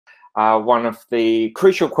one of the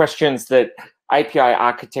crucial questions that API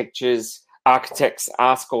architects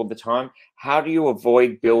ask all the time. How do you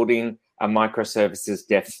avoid building a microservices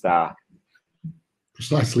Death Star?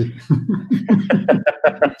 Precisely.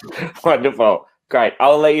 Wonderful. Great.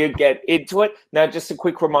 I'll let you get into it. Now, just a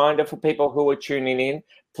quick reminder for people who are tuning in,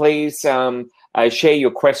 please share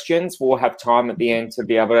your questions. We'll have time at the end to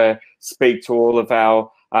be able to speak to all of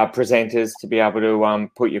our presenters to be able to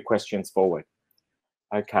put your questions forward.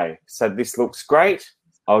 Okay, so this looks great.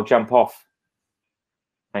 I'll jump off.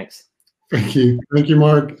 Thanks. Thank you. Thank you,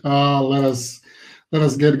 Mark. Let us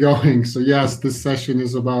get going. So yes, this session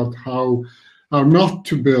is about how not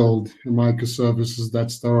to build a microservices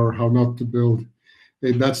Death Star, or how not to build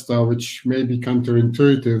a Death Star, which may be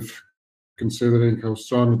counterintuitive considering how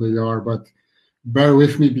strong they are, but bear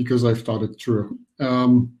with me because I've thought it through.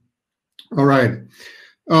 All right.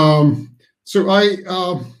 So I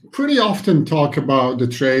pretty often talk about the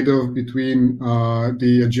trade-off between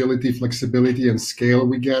the agility, flexibility, and scale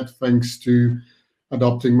we get thanks to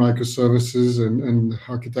adopting microservices and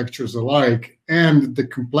architectures alike, and the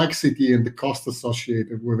complexity and the cost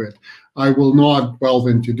associated with it. I will not delve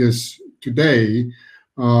into this today.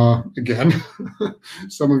 Again,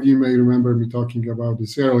 some of you may remember me talking about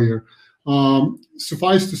this earlier.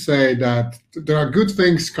 Suffice to say that there are good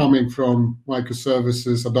things coming from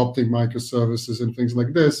microservices, adopting microservices and things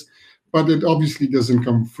like this, but it obviously doesn't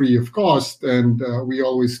come free of cost, and we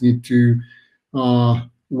always need to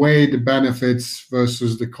weigh the benefits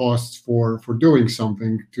versus the costs for doing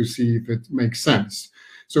something to see if it makes sense.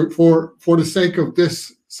 So for the sake of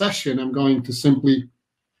this session, I'm going to simply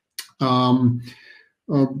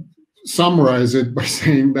summarize it by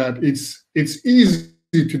saying that it's easy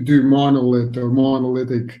to do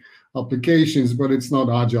monolithic applications, but it's not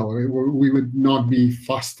agile. We would not be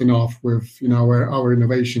fast enough with our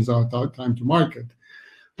innovations, our time to market.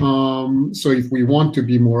 So if we want to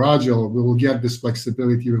be more agile, we will get this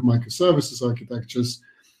flexibility with microservices architectures,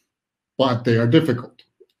 but they are difficult,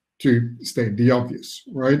 to state the obvious,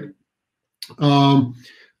 right?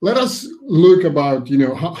 Let us look about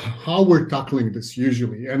how we're tackling this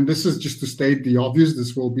usually, and this is just to state the obvious.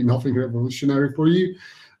 This will be nothing revolutionary for you,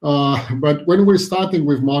 but when we're starting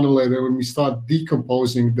with monolith, when we start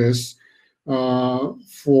decomposing this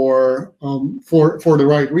for the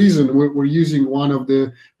right reason, we're using one of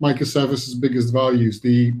the microservices' biggest values,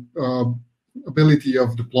 the ability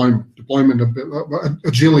of deployment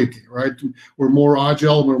agility, right? We're more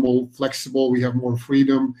agile, we're more flexible, we have more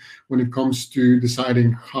freedom when it comes to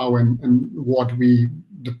deciding how and what we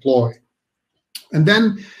deploy. And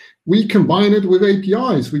then we combine it with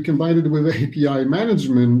APIs. We combine it with API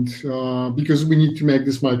management because we need to make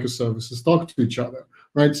these microservices talk to each other,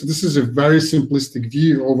 right? So this is a very simplistic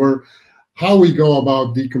view over how we go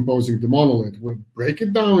about decomposing the monolith. We break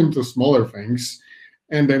it down into smaller things,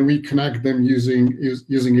 and then we connect them using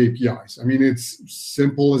APIs. I mean, it's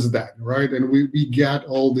simple as that, right? And we get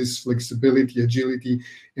all this flexibility, agility,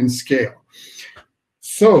 and scale.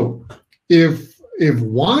 So if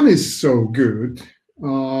one is so good,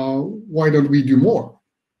 why don't we do more?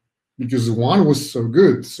 Because one was so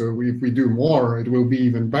good, so if we do more, it will be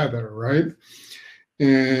even better, right?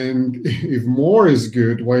 And if more is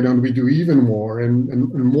good, why don't we do even more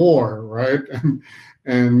and more, right?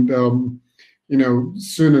 And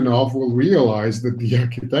soon enough, we'll realize that the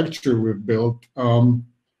architecture we've built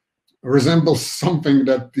resembles something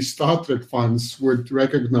that the Star Trek fans would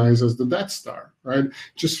recognize as the Death Star, right?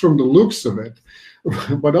 Just from the looks of it.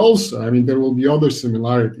 But also, I mean, there will be other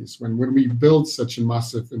similarities. When we build such a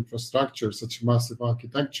massive infrastructure, such a massive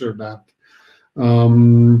architecture that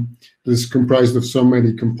is comprised of so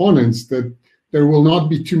many components, that there will not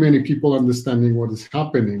be too many people understanding what is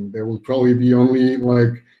happening. There will probably be only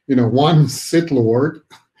one Sith Lord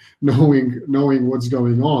knowing what's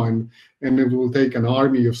going on, and it will take an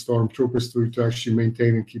army of stormtroopers to actually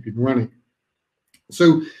maintain and keep it running.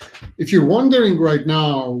 So if you're wondering right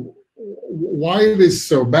now why it is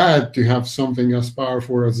so bad to have something as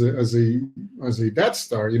powerful as a Death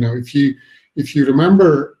Star, if you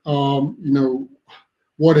remember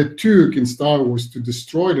what it took in Star Wars to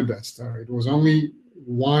destroy the Death Star, it was only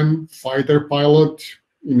one fighter pilot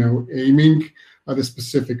aiming at a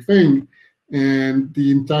specific thing, and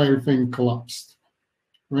the entire thing collapsed,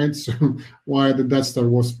 right? So while the Death Star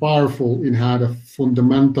was powerful, it had a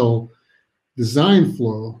fundamental design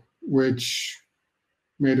flaw which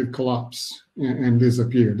made it collapse and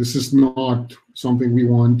disappear. This is not something we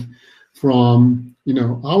want from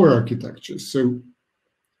our architecture. So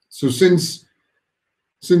since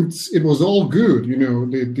since it was all good,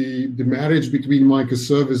 the marriage between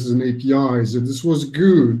microservices and APIs, and this was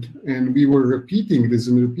good, and we were repeating this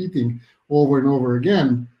and repeating over and over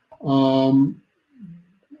again,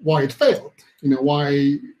 why it failed,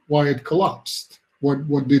 why it collapsed,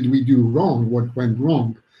 what did we do wrong, what went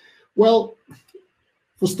wrong? Well,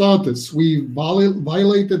 for starters, we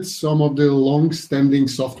violated some of the long-standing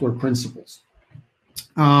software principles.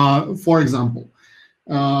 For example,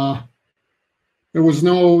 there was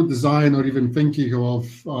no design or even thinking of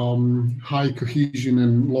high cohesion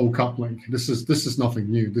and low coupling. This is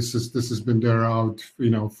nothing new. This has been there out,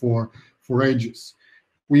 for ages.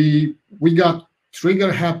 We got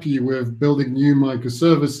trigger happy with building new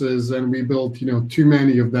microservices, and we built too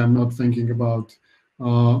many of them, not thinking about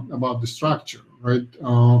the structure, right?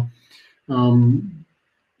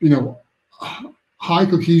 High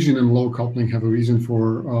cohesion and low coupling have a reason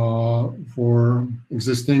for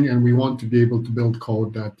existing, and we want to be able to build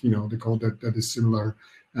code that the code that is similar,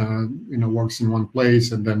 works in one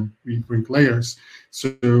place, and then we bring layers.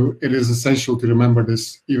 So it is essential to remember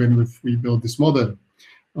this, even if we build these modern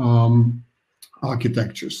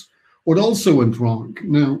architectures. What also went wrong?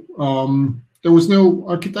 There was no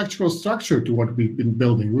architectural structure to what we've been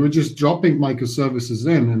building. We were just dropping microservices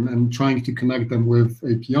in and trying to connect them with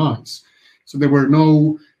APIs. So there were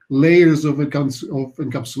no layers of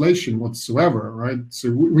encapsulation whatsoever, right?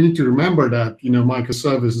 So we need to remember that,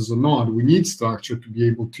 microservices or not, we need structure to be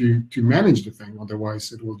able to manage the thing.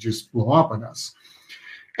 Otherwise, it will just blow up on us.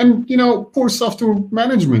 And, poor software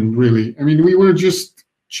management, really. I mean, we were just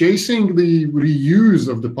chasing the reuse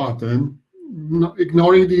of the pattern,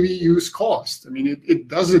 ignoring the reuse cost. I mean, it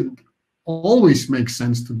doesn't always make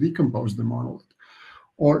sense to decompose the monolith.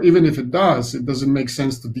 Or even if it does, it doesn't make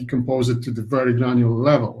sense to decompose it to the very granular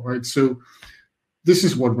level, right? So this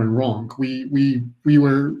is what went wrong. We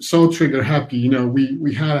were so trigger happy,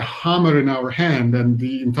 we had a hammer in our hand, and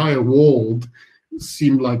the entire world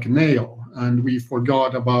seemed like a nail, and we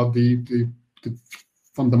forgot about the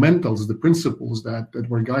fundamentals, the principles that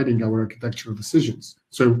were guiding our architectural decisions.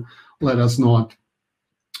 So let us not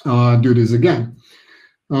do this again.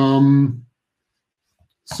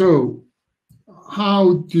 So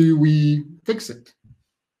how do we fix it,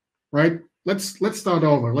 right? Let's start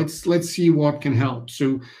over. Let's see what can help.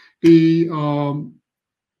 So the low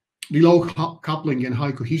coupling and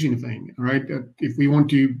high cohesion thing, right? If we want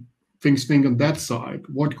to think on that side,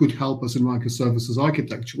 what could help us in microservices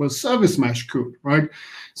architecture? Well, service mesh could, right?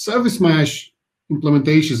 Service mesh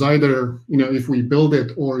implementation is either, if we build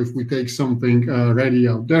it or if we take something ready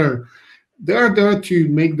out there, they're there to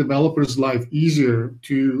make developers' life easier,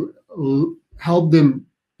 to help them,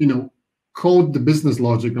 code the business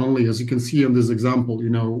logic only. As you can see on this example,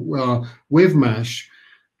 with mesh,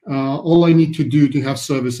 all I need to do to have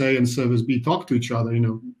service A and service B talk to each other,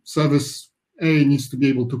 service A needs to be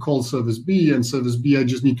able to call service B, and service B, I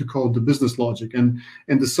just need to code the business logic. And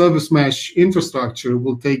the service mesh infrastructure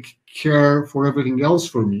will take care for everything else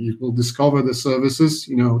for me. It will discover the services,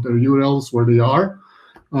 their URLs, where they are.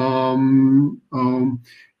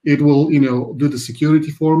 It will, do the security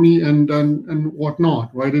for me and whatnot,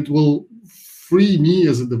 right? It will free me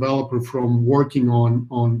as a developer from working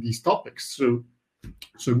on these topics.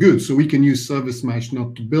 So good. So we can use service mesh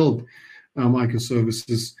not to build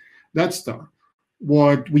microservices. That's stuff.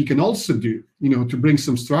 What we can also do, to bring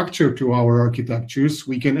some structure to our architectures,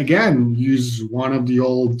 we can again use one of the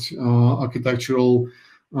old architectural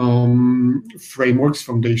frameworks,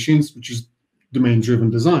 foundations, which is domain-driven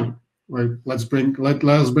design. Right? Let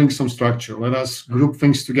us bring some structure. Let us group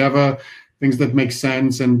things together, things that make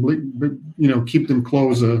sense, and keep them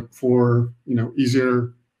closer for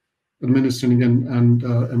easier administering and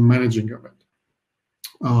managing of it.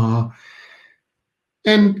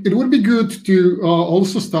 And it would be good to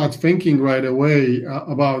also start thinking right away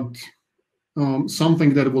about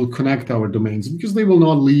something that will connect our domains, because they will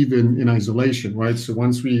not live in isolation, right? So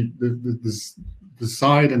once we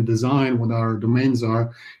decide and design what our domains are,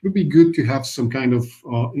 it would be good to have some kind of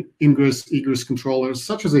ingress, egress controllers,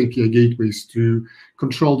 such as API gateways, to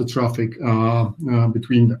control the traffic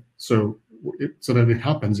between them, so that it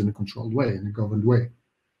happens in a controlled way, in a governed way.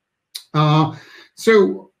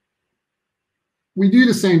 So we do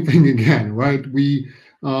the same thing again, right?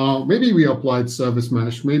 Maybe we applied service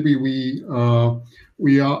mesh, maybe we are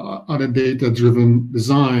at a data-driven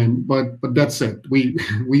design, but that's it. We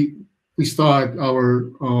start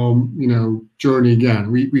our journey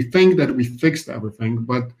again. We think that we fixed everything,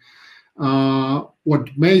 but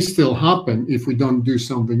what may still happen if we don't do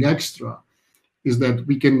something extra is that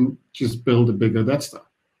we can just build a bigger Death Star.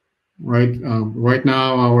 right? Right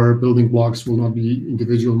now, our building blocks will not be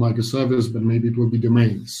individual microservices, but maybe it will be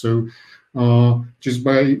domains. So just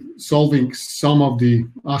by solving some of the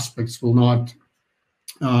aspects will not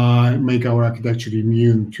make our architecture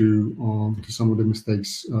immune to some of the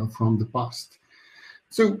mistakes from the past.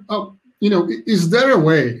 So, is there a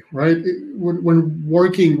way, right, when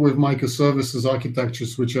working with microservices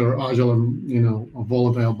architectures, which are agile and,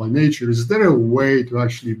 volatile by nature, is there a way to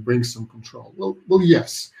actually bring some control? Well,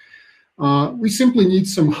 yes. We simply need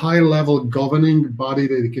some high-level governing body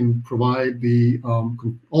that can provide the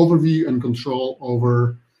overview and control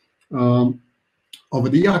over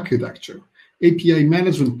the architecture. API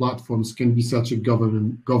management platforms can be such a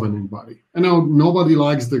governing body. I know nobody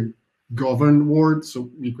likes the govern word, so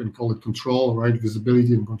we can call it control, right?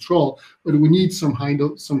 Visibility and control, but we need some kind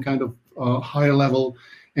of higher level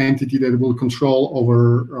entity that will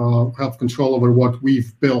have control over what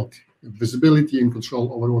we've built. Visibility and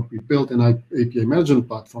control over what we've built, and API management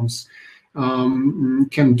platforms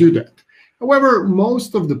can do that. However,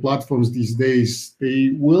 most of the platforms these days,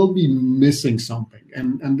 they will be missing something,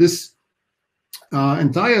 and this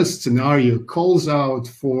entire scenario calls out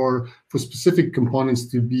for specific components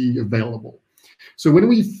to be available. So when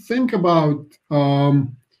we think about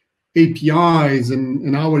APIs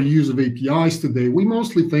and our use of APIs today, we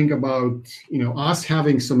mostly think about us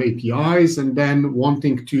having some APIs and then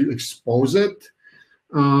wanting to expose it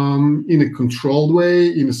in a controlled way,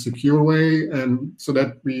 in a secure way, and so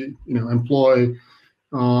that we employ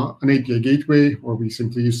an API gateway, or we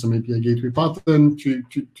simply use some API gateway pattern to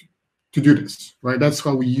do this, right? That's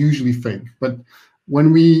how we usually think. But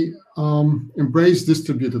when we embrace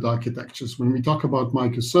distributed architectures, when we talk about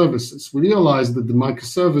microservices, we realize that the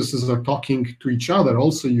microservices are talking to each other,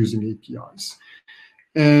 also using APIs.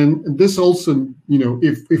 And this also,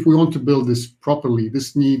 if we want to build this properly,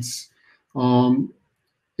 this needs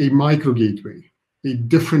a micro gateway, a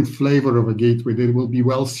different flavor of a gateway that will be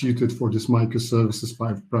well suited for this microservices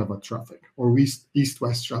private traffic, or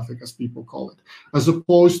east-west traffic, as people call it, as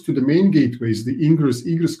opposed to the main gateways, the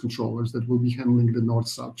ingress controllers that will be handling the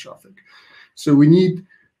north-south traffic. So we need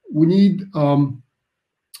a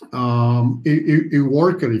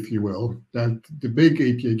worker, if you will, that the big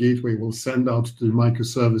API gateway will send out to the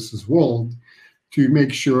microservices world to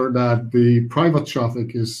make sure that the private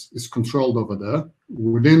traffic is controlled over there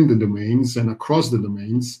within the domains and across the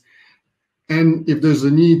domains. And if there's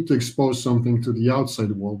a need to expose something to the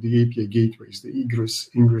outside world, the API gateways, the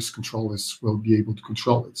ingress controllers will be able to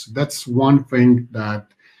control it. So that's one thing that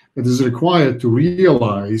is required to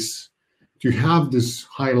realize, to have this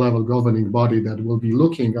high-level governing body that will be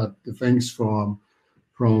looking at the things from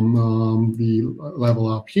the level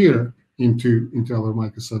up here into our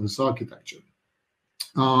microservice architecture.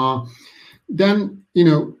 Then,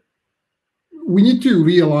 we need to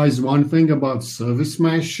realize one thing about service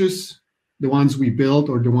meshes, the ones we built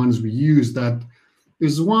or the ones we use, that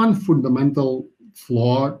there's one fundamental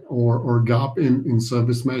flaw or gap in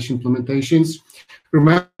service mesh implementations.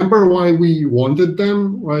 Remember why we wanted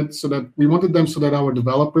them, right? So that our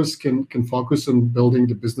developers can focus on building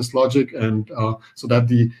the business logic, and so that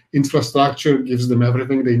the infrastructure gives them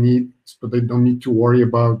everything they need, but they don't need to worry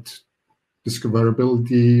about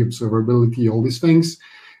discoverability, observability, all these things.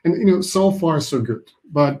 And so far so good.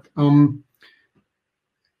 But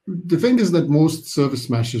the thing is that most service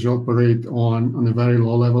meshes operate on a very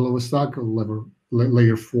low level of a stack, or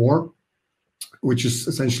layer 4, which is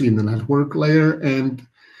essentially in the network layer. And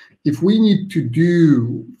if we need to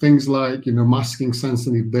do things like masking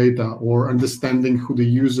sensitive data, or understanding who the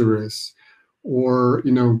user is, or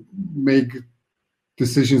make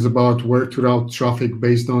decisions about where to route traffic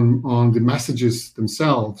based on the messages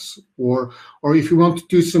themselves, or if you want to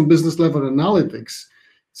do some business level analytics,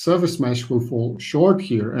 service mesh will fall short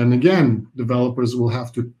here. And again, developers will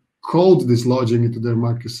have to code this logic into their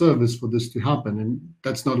microservice for this to happen. And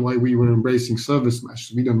that's not why we were embracing service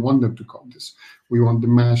mesh. We don't want them to code this. We want the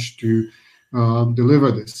mesh to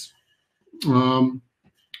deliver this.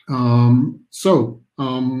 So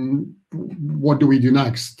what do we do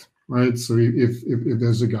next? Right, so if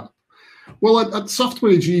there's a gap, well, at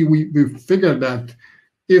SoftwareAG we figured that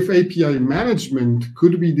if API management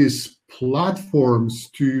could be these platforms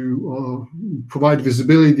to provide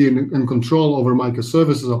visibility and control over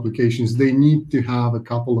microservices applications, they need to have a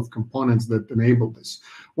couple of components that enable this.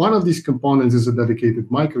 One of these components is a dedicated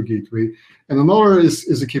micro gateway, and another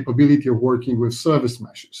is a capability of working with service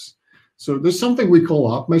meshes. So there's something we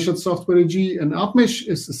call AppMesh at SoftwareAG, and AppMesh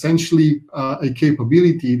is essentially a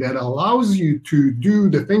capability that allows you to do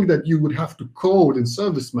the thing that you would have to code in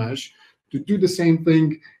service mesh, to do the same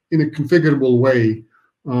thing in a configurable way,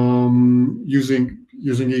 using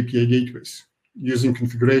using API gateways, using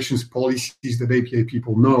configurations, policies that API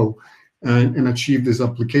people know, and achieve this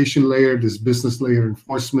application layer, this business layer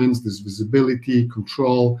enforcements, this visibility,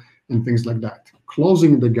 control, and things like that,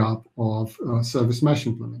 closing the gap of service mesh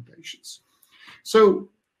implementations. So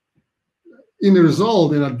in the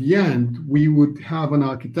result, and at the end, we would have an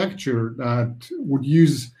architecture that would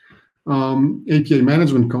use API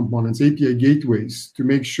management components, API gateways, to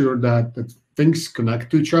make sure that things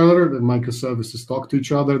connect to each other, that microservices talk to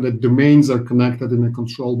each other, that domains are connected in a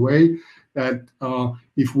controlled way, that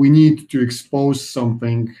if we need to expose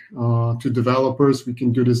something to developers, we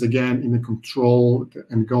can do this again in a controlled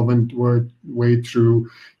and governed way through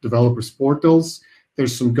developers' portals.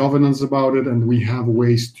 There's some governance about it, and we have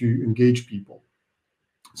ways to engage people.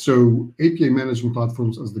 So API management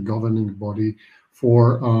platforms as the governing body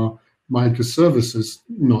for microservices,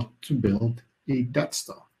 not to build a Death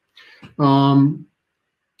Star.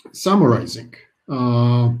 Summarizing,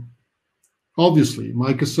 obviously,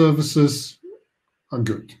 microservices are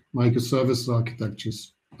good. Microservice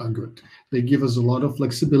architectures are good. They give us a lot of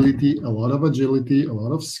flexibility, a lot of agility, a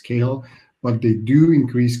lot of scale, but they do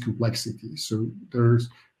increase complexity. So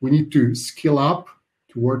we need to skill up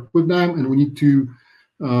to work with them, and we need to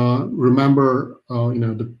remember,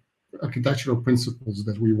 the architectural principles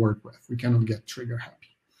that we work with. We cannot get trigger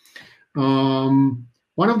happy.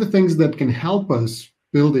 One of the things that can help us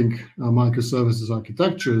building microservices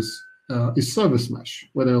architectures is service mesh.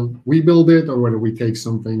 Whether we build it or whether we take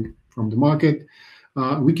something from the market,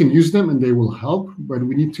 we can use them and they will help, but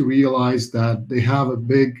we need to realize that they have a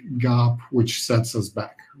big gap which sets us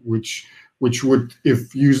back, which would,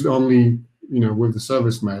 if used only with the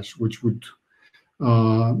service mesh, which would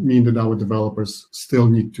mean that our developers still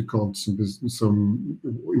need to code some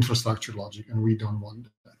infrastructure logic, and we don't want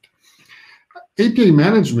that. API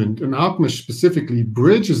management, and AppMesh specifically,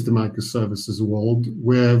 bridges the microservices world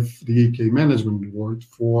with the API management world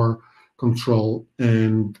for control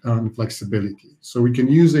and flexibility. So we can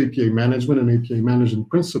use API management and API management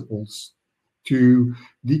principles to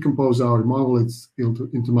decompose our monoliths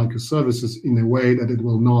into microservices in a way that it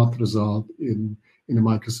will not result in a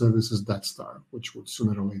microservices Death Star, which would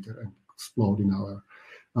sooner or later explode in our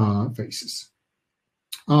faces.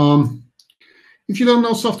 If you don't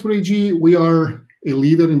know SoftwareAG, we are a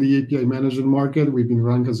leader in the API management market. We've been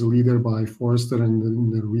ranked as a leader by Forrester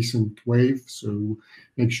in the recent wave, so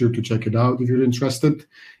make sure to check it out if you're interested.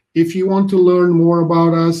 If you want to learn more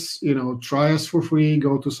about us, try us for free.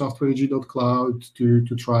 Go to softwareag.cloud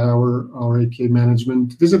to try our API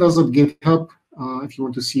management. Visit us at GitHub if you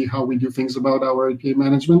want to see how we do things about our API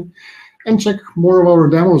management, and check more of our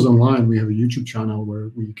demos online. We have a YouTube channel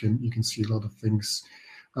where you can see a lot of things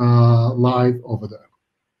live over there.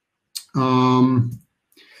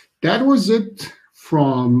 That was it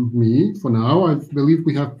from me for now. I believe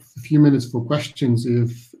we have a few minutes for questions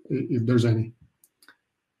if there's any.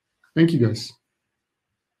 Thank you, guys.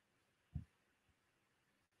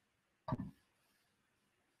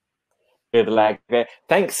 The lag there.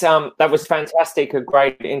 Thanks. That was fantastic. A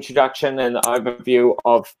great introduction and overview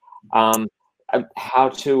of how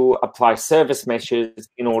to apply service meshes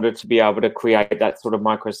in order to be able to create that sort of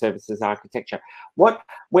microservices architecture.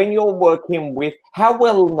 When you're working with, how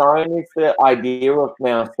well known is the idea of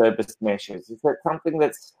now service meshes? Is that something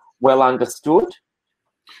that's well understood?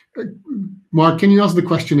 Mark, can you ask the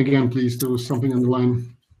question again, please? There was something on the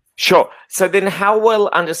line. Sure. So then how well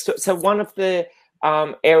understood? So one of the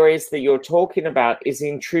areas that you're talking about is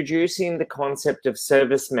introducing the concept of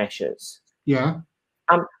service meshes. Yeah.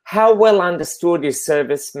 How well understood is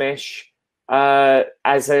service mesh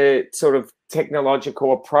as a sort of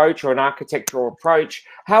technological approach or an architectural approach?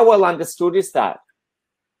 How well understood is that?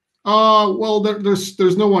 Well,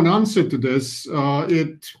 there's no one answer to this.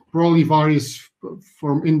 It probably varies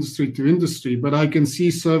from industry to industry, but I can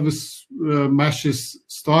see service meshes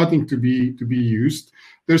starting to be used.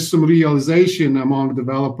 There's some realization among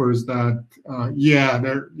developers that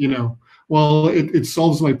it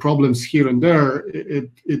solves my problems here and there. It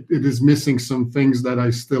is missing some things that I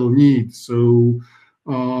still need. So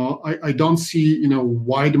I don't see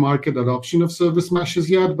wide market adoption of service meshes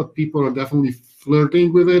yet, but people are definitely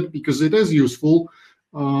flirting with it because it is useful.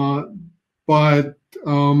 But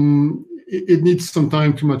it needs some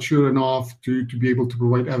time to mature enough to be able to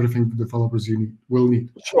provide everything the developers will need.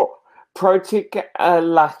 Sure. Protik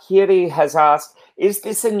Lahiri has asked, is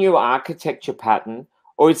this a new architecture pattern,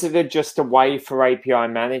 or is it just a way for API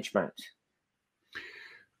management?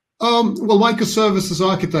 Well, microservices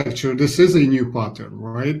architecture, this is a new pattern,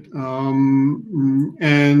 right?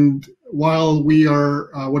 And while we are,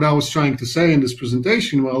 what I was trying to say in this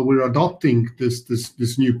presentation, while we're adopting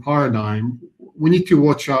this new paradigm, we need to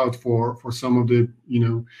watch out for some of the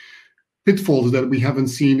pitfalls that we haven't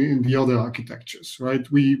seen in the other architectures, right?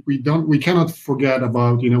 We cannot forget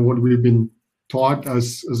about what we've been taught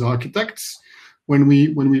as architects when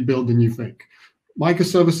we build a new thing.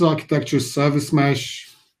 Microservices architecture, service mesh,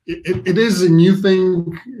 it is a new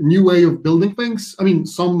thing, new way of building things. I mean,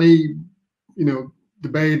 some may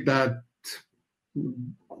debate that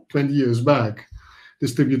 20 years back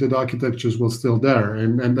distributed architectures were still there,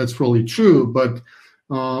 and that's probably true, but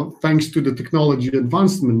thanks to the technology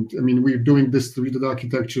advancement, I mean, we're doing distributed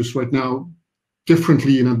architectures right now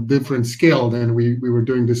differently in a different scale than we were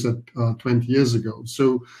doing this at 20 years ago.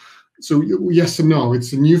 So yes and no.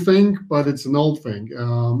 It's a new thing, but it's an old thing.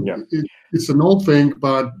 It's an old thing,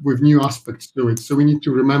 but with new aspects to it. So we need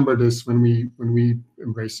to remember this when we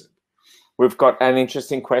embrace it. We've got an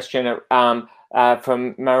interesting question from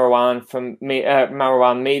Marwan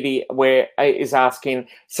Meady, where is asking.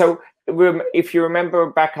 So if you remember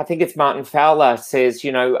back, I think it's Martin Fowler says,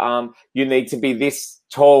 you need to be this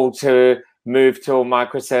tall to move to a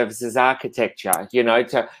microservices architecture,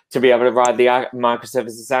 to be able to ride the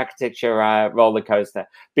microservices architecture roller coaster.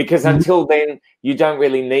 Because until then, you don't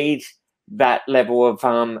really need that level of,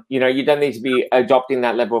 you don't need to be adopting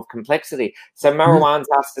that level of complexity. So Marwan's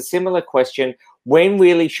asked a similar question. When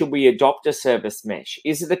really should we adopt a service mesh?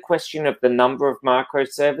 Is it a question of the number of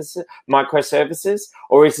microservices,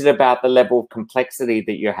 or is it about the level of complexity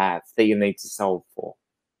that you have that you need to solve for?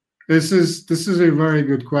 This is a very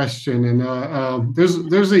good question, and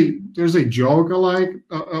there's a joke I like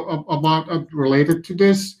about related to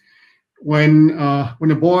this. When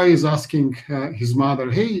a boy is asking his mother,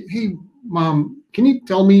 "Hey, mom, can you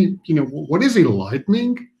tell me, what is a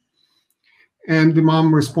lightning?" And the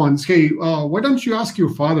mom responds, "Hey, why don't you ask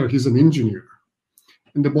your father? He's an engineer."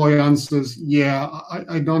 And the boy answers, "Yeah,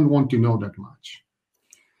 I don't want to know that much."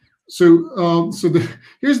 So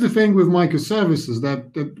here's the thing with microservices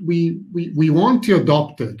that we want to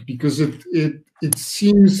adopt it because it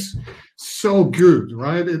seems so good,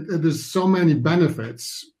 right? There's so many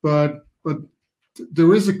benefits, but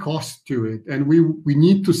there is a cost to it, and we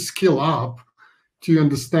need to skill up to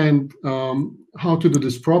understand how to do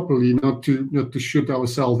this properly, not to shoot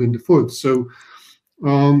ourselves in the foot. So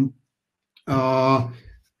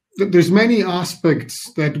there's many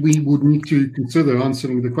aspects that we would need to consider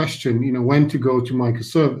answering the question, when to go to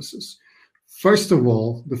microservices. First of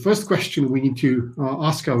all, the first question we need to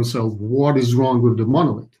ask ourselves, what is wrong with the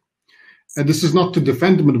monolith? And this is not to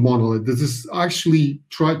defend the monolith. This is actually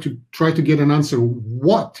try to get an answer.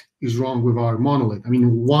 What is wrong with our monolith? I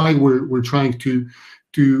mean, why we're trying to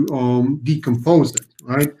decompose it,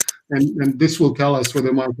 right? And this will tell us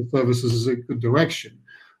whether microservices is a good direction.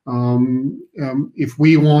 If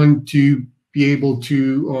we want to be able to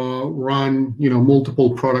run,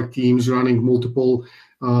 multiple product teams running multiple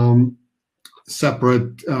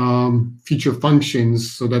separate feature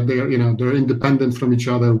functions so that they're independent from each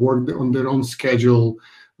other, work on their own schedule,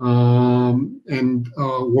 and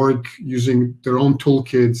work using their own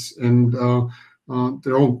toolkits and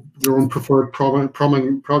their own preferred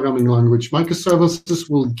programming language. Microservices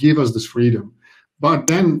will give us this freedom, but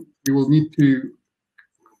then we will need to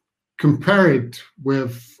compare it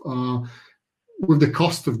with the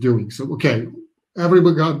cost of doing so. Okay,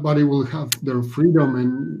 everybody will have their freedom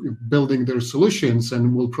in building their solutions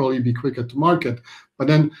and will probably be quicker to market. But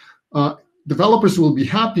then developers will be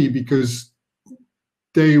happy because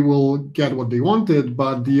they will get what they wanted,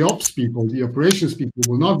 but the ops people, the operations people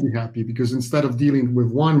will not be happy because instead of dealing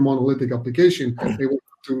with one monolithic application, they will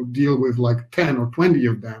have to deal with like 10 or 20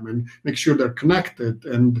 of them and make sure they're connected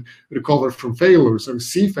and recover from failures or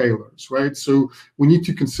see failures, right? So we need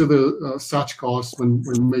to consider such costs when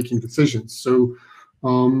making decisions. So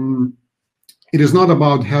it is not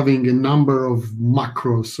about having a number of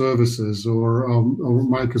macro services or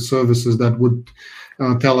microservices that would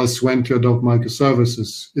tell us when to adopt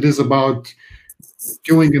microservices. It is about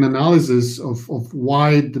doing an analysis of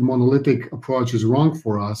why the monolithic approach is wrong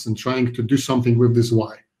for us and trying to do something with this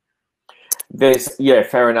why.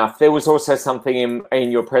 Fair enough. There was also something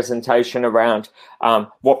in your presentation around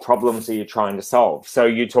what problems are you trying to solve. So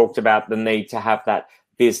you talked about the need to have that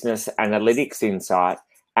business analytics insight,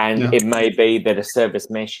 and it may be that a service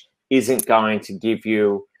mesh isn't going to give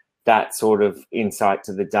you that sort of insight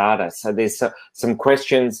to the data. So there's some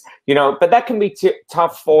questions, but that can be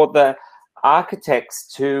tough for the architects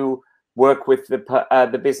to work with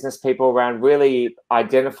the business people around really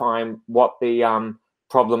identifying what the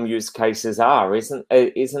problem use cases are, isn't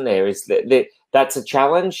there? That's a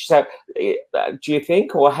challenge. So do you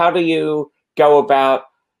think, or how do you go about?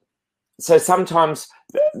 So sometimes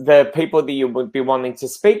the people that you would be wanting to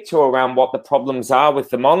speak to around what the problems are with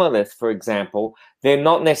the monolith, for example, they're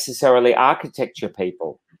not necessarily architecture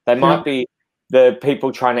people. They might be the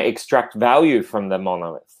people trying to extract value from the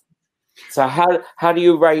monolith. So how do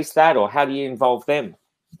you raise that, or how do you involve them?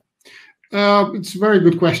 It's a very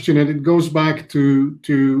good question, and it goes back to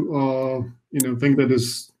thing that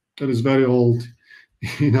is very old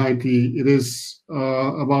in IT. It is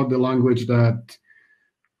about the language that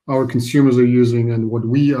our consumers are using and what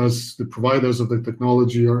we as the providers of the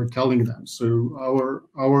technology are telling them. So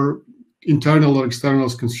our internal or external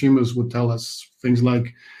consumers would tell us things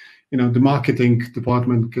like, the marketing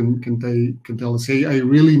department can tell us, hey, I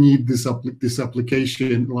really need this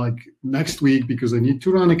application like next week because I need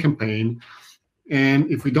to run a campaign. And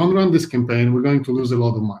if we don't run this campaign, we're going to lose a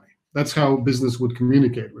lot of money. That's how business would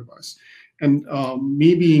communicate with us. And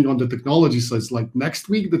me being on the technology side, like next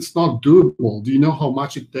week, that's not doable. Do you know how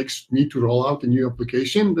much it takes me to roll out a new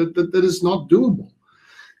application? That is not doable.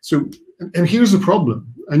 So, and here's the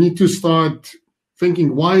problem. I need to start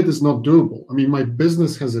thinking why it is not doable. I mean, my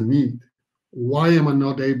business has a need. Why am I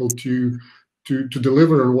not able to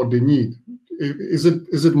deliver on what they need? Is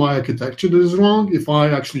it my architecture that is wrong? If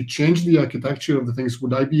I actually change the architecture of the things,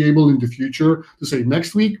 would I be able in the future to say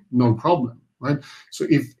next week, no problem, right? So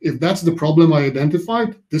if that's the problem I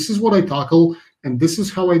identified, this is what I tackle, and this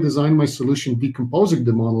is how I design my solution, decomposing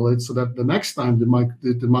the monolith, so that the next time the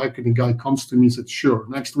marketing guy comes to me and says, sure,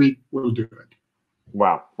 next week we'll do it.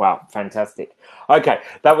 Wow, fantastic. Okay,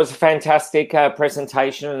 that was a fantastic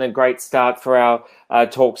presentation and a great start for our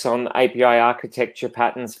talks on API architecture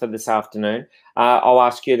patterns for this afternoon. I'll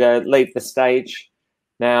ask you to leave the stage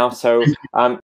now. So